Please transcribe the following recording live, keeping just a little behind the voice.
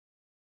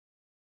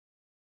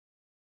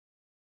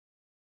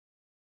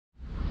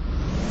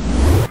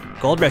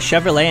Gold Rush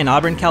Chevrolet in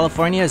Auburn,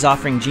 California is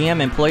offering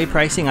GM employee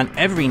pricing on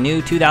every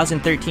new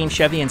 2013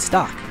 Chevy in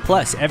stock.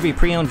 Plus, every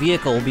pre-owned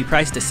vehicle will be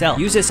priced to sell.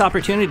 Use this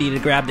opportunity to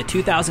grab the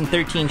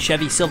 2013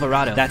 Chevy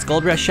Silverado. That's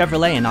Gold Rush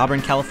Chevrolet in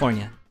Auburn,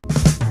 California.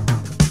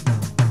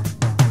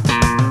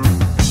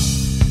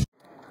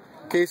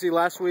 Casey,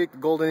 last week the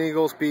Golden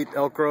Eagles beat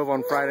Elk Grove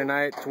on Friday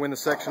night to win the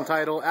section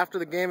title. After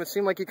the game, it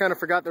seemed like you kind of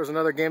forgot there was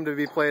another game to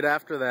be played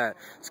after that.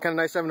 It's kind of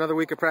nice to have another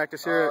week of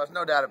practice here. There's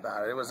no doubt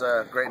about it. It was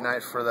a great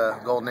night for the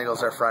Golden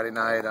Eagles there Friday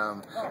night.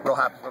 Real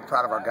happy, real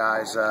proud of our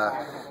guys.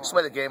 Just the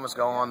way the game was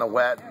going, the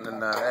wet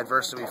and the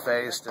adversity we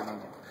faced,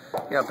 and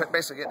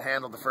basically getting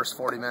handled the first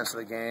 40 minutes of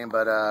the game,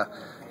 but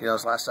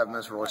those last 7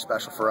 minutes were really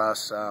special for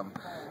us.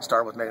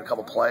 Started with making a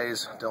couple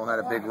plays. Dylan had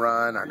a big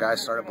run. Our guys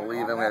started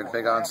believing. We had a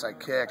big onside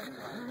kick,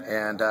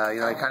 and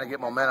you kind of get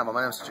momentum.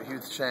 Momentum is such a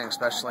huge thing,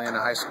 especially in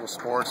high school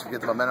sports. If you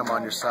get the momentum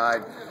on your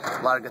side,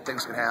 a lot of good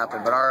things can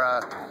happen. But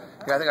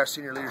I think our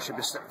senior leadership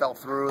just fell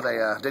through. They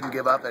didn't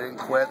give up. They didn't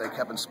quit. They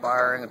kept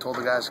inspiring and told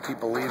the guys to keep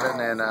believing.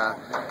 And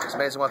it's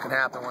amazing what can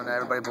happen when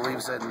everybody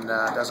believes it and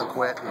doesn't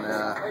quit. And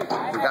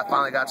we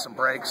finally got some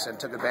breaks and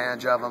took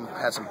advantage of them.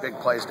 Had some big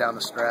plays down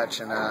the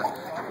stretch, and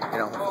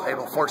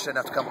fortunate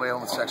enough to come away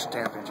home with the section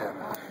championship.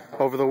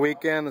 Over the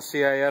weekend, the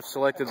CIF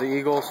selected the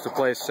Eagles to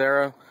play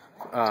Serra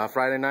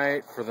Friday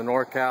night for the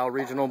NorCal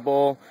Regional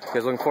Bowl. You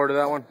guys looking forward to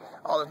that one?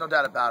 Oh, there's no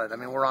doubt about it. I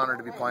mean, we're honored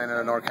to be playing in a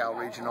NorCal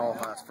Regional.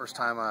 It's the first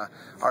time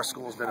our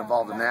school's been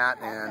involved in that.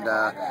 And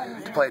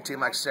to play a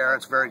team like Serra,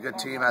 it's a very good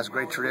team, has a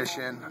great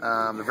tradition.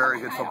 They're a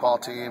very good football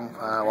team.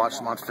 Watched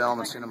them on film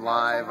and seen them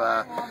live.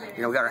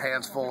 We got our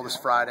hands full this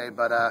Friday.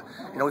 But,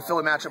 we feel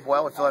we match up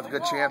well. We feel we have a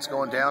good chance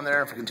going down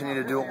there. If we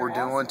continue to do what we're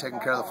doing,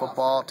 taking care of the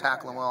football,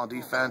 tackling well on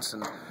defense,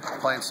 and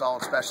playing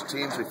solid special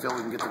teams, we feel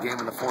we can get the game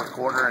in the fourth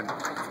quarter and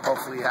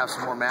hopefully have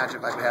some more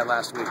magic like we had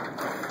last week.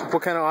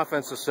 What kind of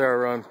offense does Serra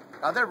run?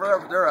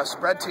 They're a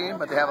spread team,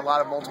 but they have a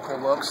lot of multiple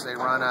looks. They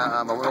run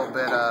a little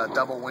bit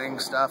double wing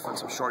stuff and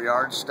some short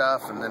yard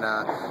stuff, and then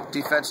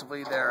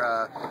defensively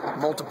they're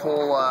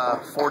multiple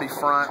 40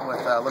 front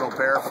with little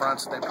bear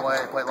fronts. They play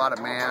a lot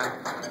of man.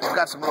 We've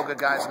got some real good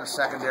guys in the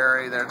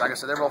secondary. Like I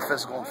said, they're real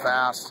physical and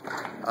fast,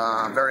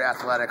 very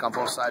athletic on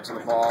both sides of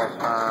the ball.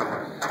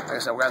 Like I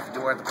said, we have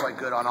to play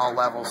good on all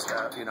levels to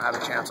have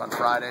a chance on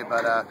Friday.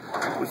 But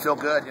we feel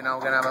good. We're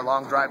gonna have a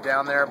long drive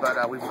down there,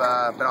 but we've been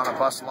on a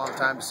bus a long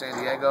time to San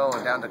Diego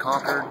and down to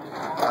Concord,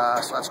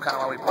 so that's kind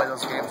of why we play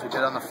those games we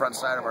did on the front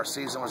side of our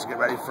season, was to get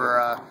ready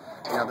for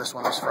this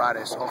one this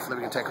Friday. So hopefully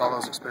we can take all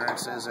those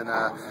experiences and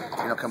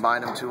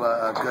combine them to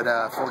a good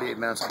 48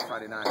 minutes on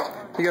Friday night.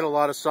 You got a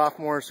lot of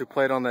sophomores who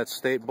played on that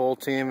state bowl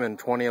team in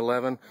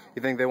 2011.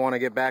 You think they want to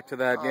get back to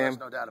that game? There's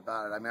no doubt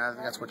about it. I mean, I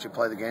think that's what you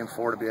play the game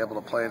for, to be able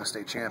to play in a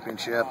state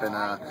championship. And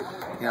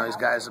these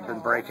guys have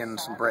been breaking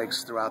some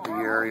breaks throughout the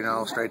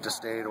year, straight to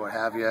state or what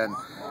have you. And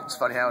it's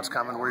funny how it's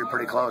coming. We're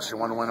pretty close. You're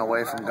one win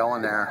away from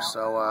going there.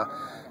 So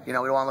we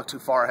don't want to look too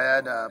far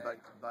ahead, but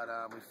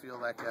we feel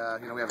like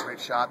we have a great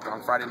shot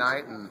on Friday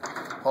night, and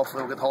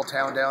hopefully we'll get the whole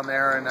town down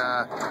there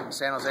and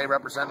San Jose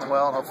representing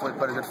well, and hopefully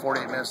put a good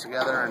 48 minutes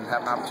together and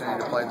have an opportunity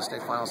to play in the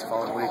state finals the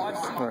following week.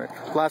 All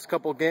right. Last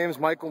couple of games,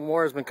 Michael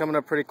Moore has been coming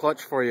up pretty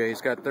clutch for you.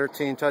 He's got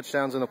 13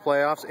 touchdowns in the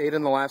playoffs, 8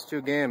 in the last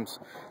 2 games.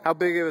 How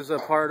big is a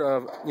part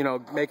of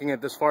making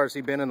it this far has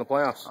he been in the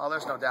playoffs? Oh,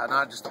 there's no doubt.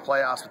 Not just the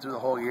playoffs, but through the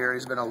whole year.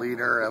 He's been a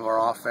leader of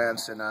our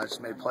offense and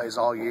just made plays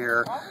all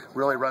year.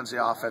 Really runs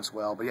the offense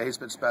well. But yeah, he's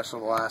been special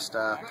the last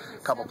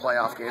couple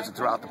playoff games and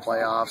throughout the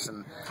playoffs,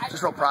 and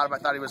just real proud of him. I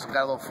thought he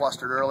got a little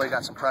flustered early,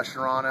 got some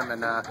pressure on him,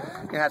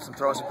 and he had some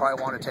throws he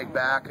probably wanted to take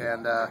back,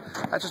 and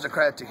that's just a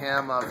credit to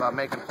him of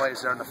making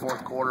plays there in the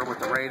fourth quarter with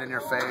the rain in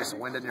your face, the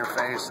wind in your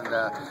face, and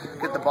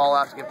get the ball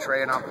out to give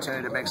Trey an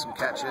opportunity to make some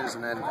catches,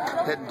 and then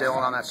hitting Dylan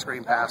on that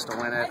screen pass to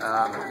win it.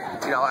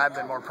 I've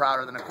been more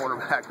prouder than a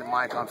quarterback than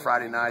Mike on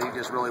Friday night. He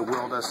just really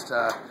willed us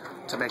to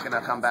making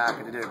a comeback,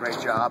 and he did a great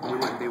job. We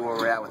wouldn't be where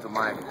we're at with the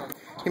Mike.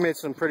 He made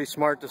some pretty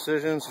smart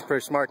decisions. He's a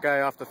pretty smart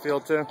guy off the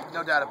field, too.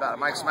 No doubt about it.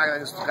 Mike's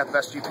got the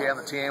best GPA on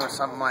the team. It's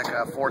something like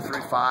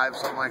 4.35,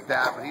 something like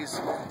that. But he's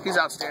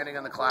outstanding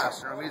in the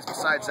classroom.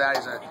 Besides that,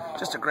 he's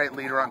just a great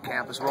leader on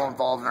campus. We're all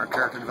involved in our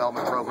character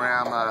development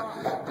program.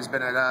 He's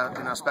been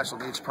at special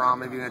needs prom,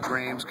 maybe in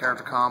Dreams,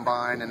 character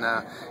combine, and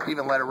he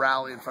even led a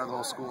rally in front of the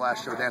whole school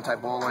last year with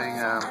anti-bullying.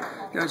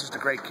 He's just a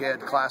great kid,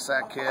 class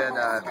act kid.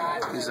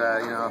 He's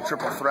a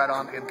triple threat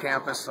in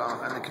campus,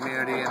 in the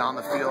community, and on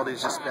the field.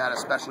 He's just had a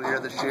special year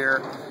this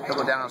year. He'll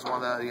go down as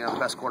one of the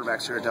best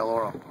quarterbacks here at Del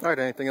Oro. All right,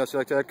 anything else you'd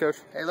like to add, Coach?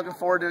 Hey, looking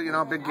forward to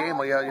a big game.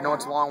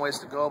 It's a long ways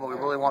to go, but we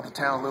really want the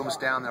town of Loomis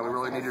down there. We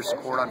really need your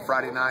support on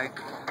Friday night.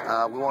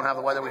 We won't have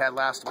the weather we had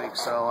last week,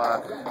 so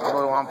we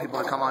really want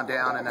people to come on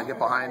down and get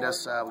behind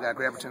us. We got a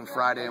great opportunity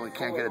Friday, and we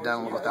can't get it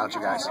done without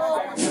you guys.